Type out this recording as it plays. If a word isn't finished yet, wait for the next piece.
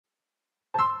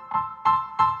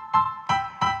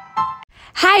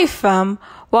Hi fam,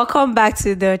 welcome back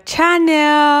to the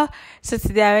channel. So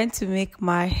today I went to make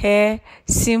my hair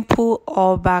simple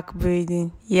all back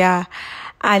braiding.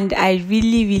 And I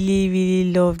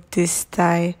really love this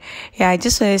style. I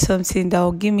just wanted something that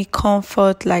will give me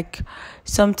comfort, like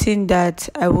something that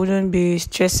I wouldn't be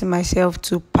stressing myself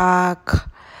to pack,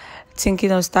 thinking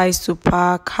of styles to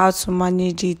pack, how to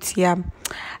manage it. I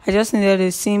just needed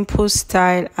a simple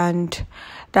style, and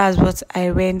that's what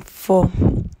I went for.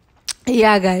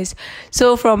 Guys,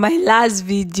 so from my last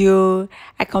video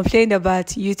I complained about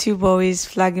YouTube always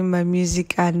flagging my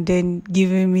music and then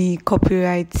giving me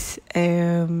copyright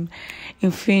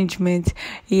infringement.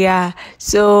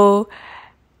 So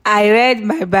I read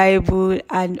my Bible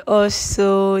and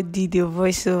also did a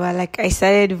voiceover. Like I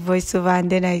started the voiceover and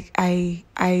then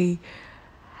I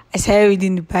started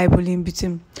reading the Bible in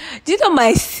between. Do you know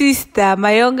my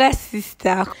younger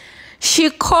sister,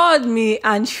 she called me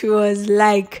and she was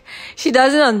like, she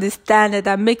doesn't understand that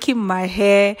I'm making my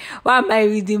hair while am I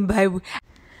reading Bible.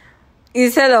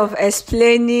 Instead of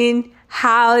explaining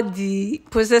how the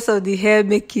process of the hair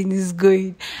making is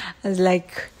going, I was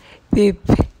like, babe,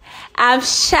 I'm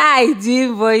shy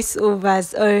doing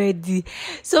voiceovers already,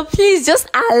 so please just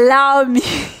allow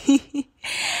me.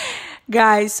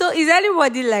 Guys, so is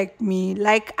anybody like me?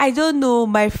 Like, I don't know,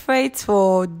 my fight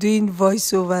for doing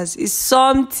voiceovers is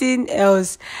something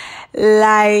else.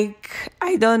 Like,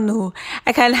 I don't know,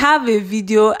 I can have a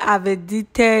video I've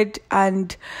edited,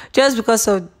 and just because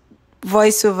of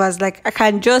voiceovers, like I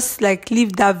can just like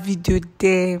leave that video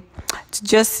there to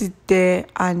just sit there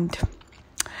and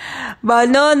but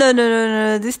no,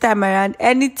 this time around,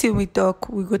 anything we talk,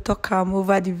 we go talk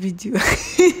over the video.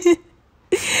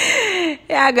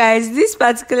 Guys, this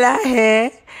particular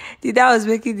hair, the day I was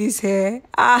making this hair,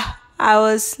 I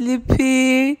was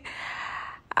sleeping.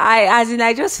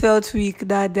 I just felt weak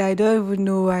that day. I don't even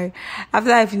know why.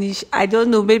 After I finished, I don't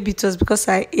know, maybe it was because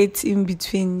I ate in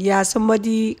between.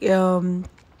 Somebody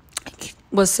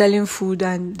was selling food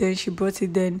and then she brought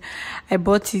it. Then I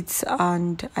bought it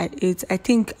and I ate. I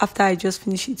think after I just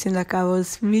finished eating, like I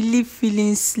was really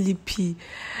feeling sleepy.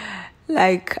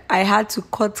 Like I had to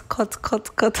cut cut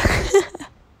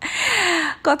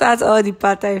out all the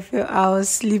part I felt I was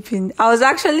sleeping. I was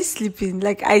actually sleeping.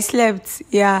 Like I slept.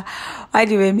 While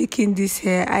they were making this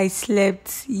hair, I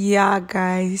slept.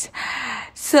 Guys.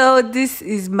 So this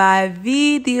is my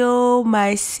video,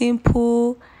 my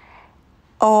simple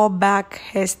all back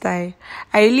hairstyle.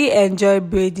 I really enjoy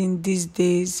braiding these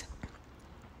days.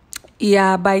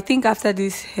 But I think after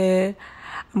this hair,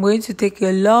 I'm going to take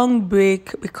a long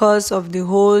break because of the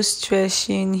whole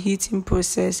stretching, heating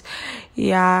process.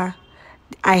 I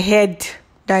heard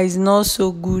that is not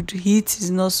so good. Heat is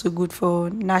not so good for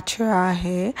natural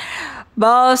hair.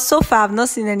 But so far, I've not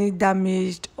seen any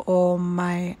damage on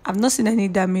my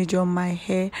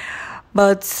hair.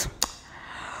 But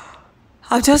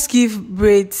I'll just give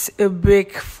braids a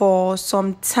break for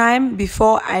some time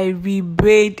before I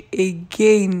re-braid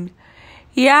again.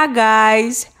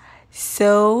 Guys.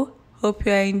 So, hope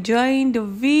you are enjoying the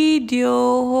video.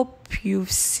 Hope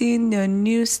you've seen the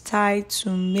new style to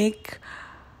make.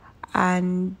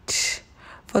 And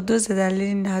for those that are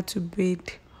learning how to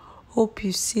braid, hope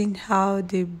you've seen how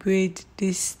they braid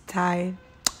this style.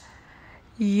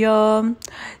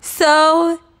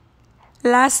 So,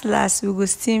 last, we go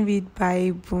still read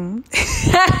Bible.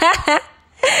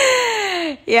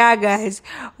 Guys,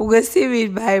 we're gonna still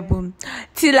read Bible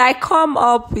till I come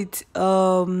up with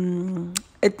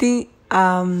I think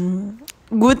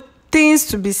good things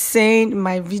to be saying in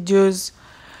my videos.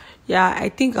 I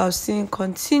think I'll still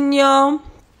continue,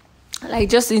 like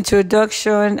just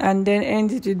introduction and then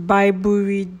end it with Bible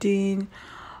reading.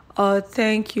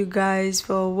 Thank you guys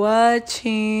for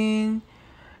watching.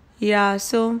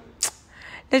 So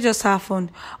let's just have fun.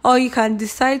 Or you can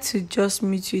decide to just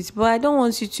mute it. But I don't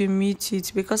want you to mute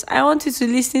it because I want you to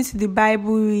listen to the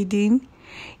Bible reading.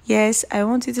 Yes, I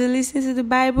want you to listen to the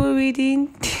Bible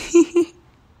reading.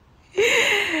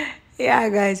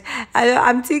 Guys.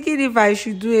 I'm thinking if I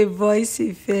should do a voice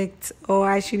effect or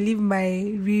I should leave my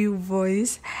real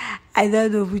voice. I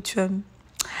don't know which one.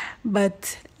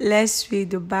 But let's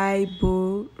read the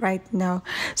Bible right now.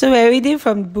 So we're reading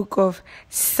from the book of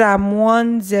Psalm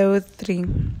 103.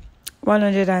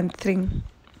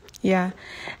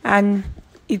 And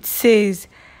it says,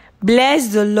 "Bless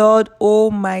the Lord, O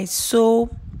my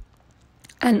soul,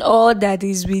 and all that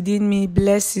is within me,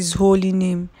 bless his holy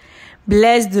name.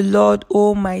 Bless the Lord,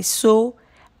 O my soul,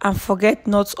 and forget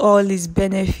not all his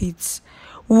benefits,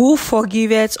 who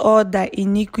forgiveth all thy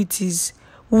iniquities,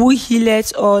 who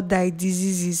healeth all thy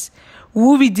diseases,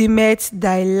 who redeemeth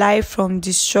thy life from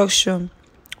destruction,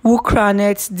 who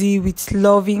crowneth thee with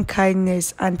loving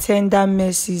kindness and tender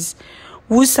mercies,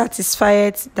 who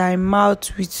satisfieth thy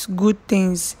mouth with good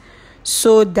things,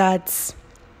 so that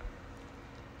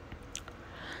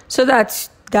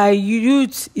thy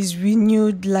youth is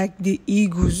renewed like the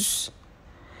eagles.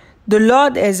 The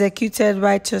Lord executed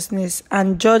righteousness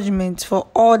and judgment for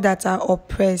all that are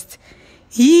oppressed.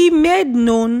 He made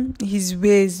known his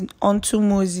ways unto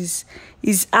Moses,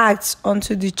 his acts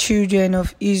unto the children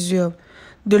of Israel.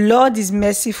 The Lord is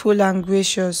merciful and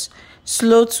gracious,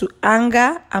 slow to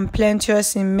anger and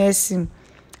plenteous in mercy.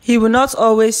 He will not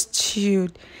always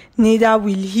chide, neither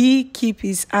will he keep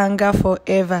his anger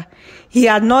forever. He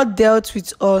had not dealt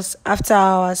with us after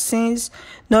our sins,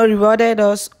 nor rewarded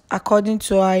us according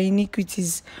to our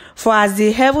iniquities. For as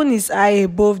the heaven is high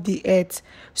above the earth,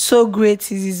 so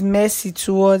great is his mercy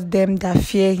toward them that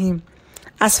fear him.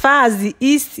 As far as the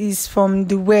east is from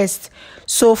the west,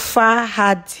 so far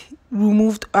had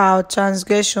removed our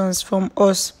transgressions from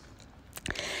us.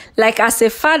 Like as a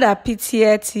father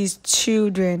pitieth his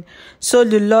children, so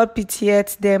the Lord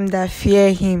pitieth them that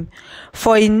fear him.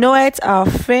 For he knoweth our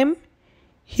frame,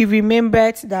 he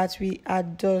remembered that we are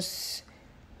dust.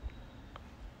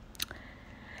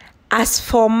 As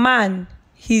for man,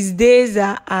 his days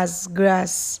are as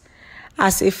grass,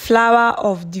 as a flower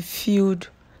of the field,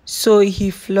 so he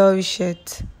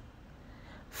flourisheth.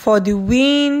 For the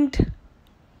wind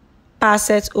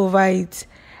passeth over it,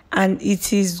 and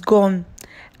it is gone,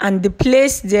 and the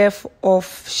place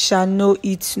thereof shall know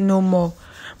it no more.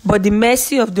 But the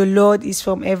mercy of the Lord is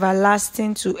from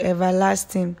everlasting to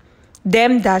everlasting,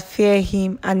 them that fear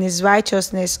him, and his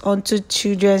righteousness unto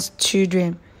children's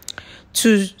children,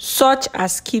 to such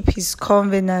as keep his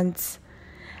covenants,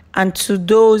 and to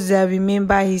those that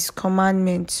remember his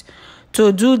commandments,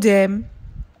 to do them.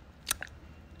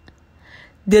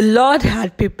 The Lord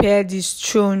had prepared his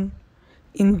throne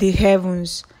in the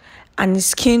heavens, and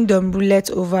his kingdom ruleth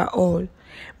over all.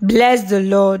 Bless the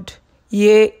Lord,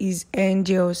 ye his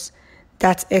angels,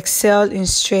 that excel in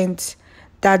strength,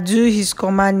 that do his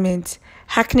commandments,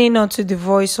 hearkening unto the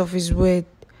voice of his word.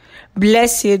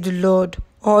 Bless ye the Lord,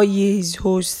 all ye his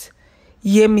hosts,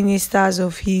 ye ministers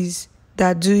of his,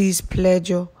 that do his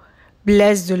pleasure.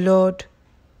 Bless the Lord,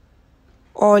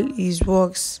 all his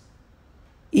works,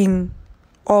 in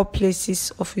all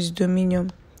places of his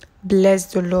dominion. Bless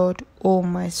the Lord, O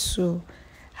my soul.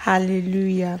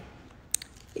 Hallelujah.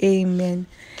 Amen.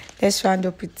 Let's round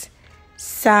up with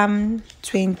Psalm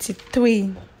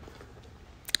 23.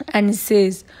 And it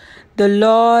says, the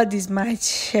Lord is my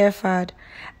shepherd,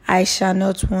 I shall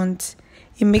not want.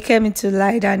 He maketh me to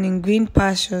lie down in green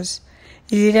pastures.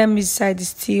 He leadeth me beside the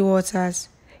still waters.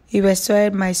 He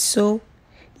restored my soul.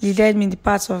 He leadeth me in the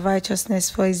paths of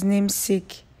righteousness for his name's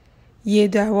sake. Yea,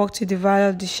 though I walk through the valley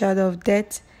of the shadow of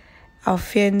death, I'll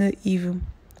fear no evil.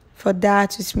 For thou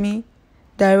art with me,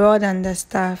 thy rod and thy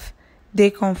staff, they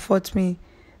comfort me.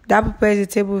 Thou preparest a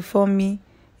table before me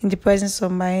in the presence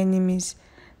of my enemies.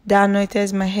 Thou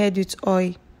anointest my head with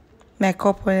oil, my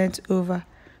cup runneth over.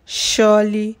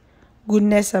 Surely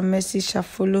goodness and mercy shall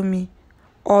follow me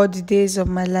all the days of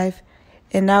my life,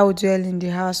 and I will dwell in the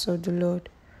house of the Lord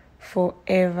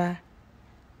forever.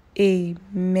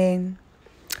 Amen.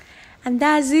 And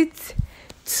that's it.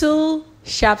 2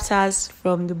 chapters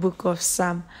from the book of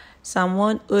Psalm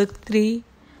 103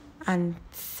 and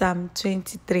Psalm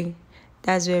 23.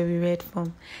 That's where we read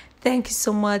from. Thank you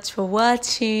so much for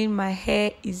watching. My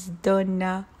hair is done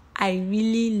now. I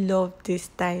really love this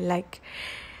style. Like,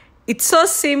 it's so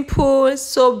simple,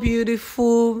 so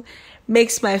beautiful,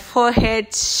 makes my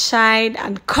forehead shine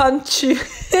and come true.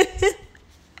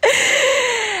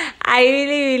 I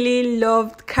really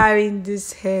loved carrying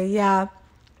this hair. Yeah,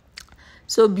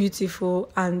 so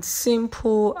beautiful and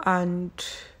simple, and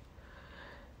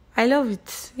I love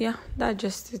it. Yeah, that's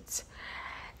just it.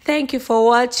 Thank you for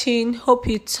watching. Hope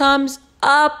you thumbs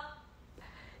up.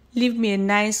 Leave me a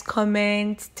nice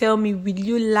comment. Tell me, will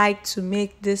you like to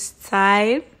make this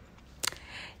style?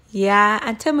 Yeah,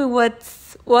 and tell me what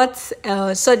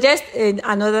suggest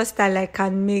another style I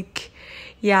can make.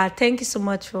 Yeah, thank you so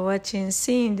much for watching.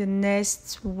 See you in the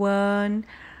next one.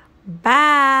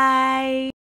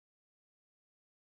 Bye.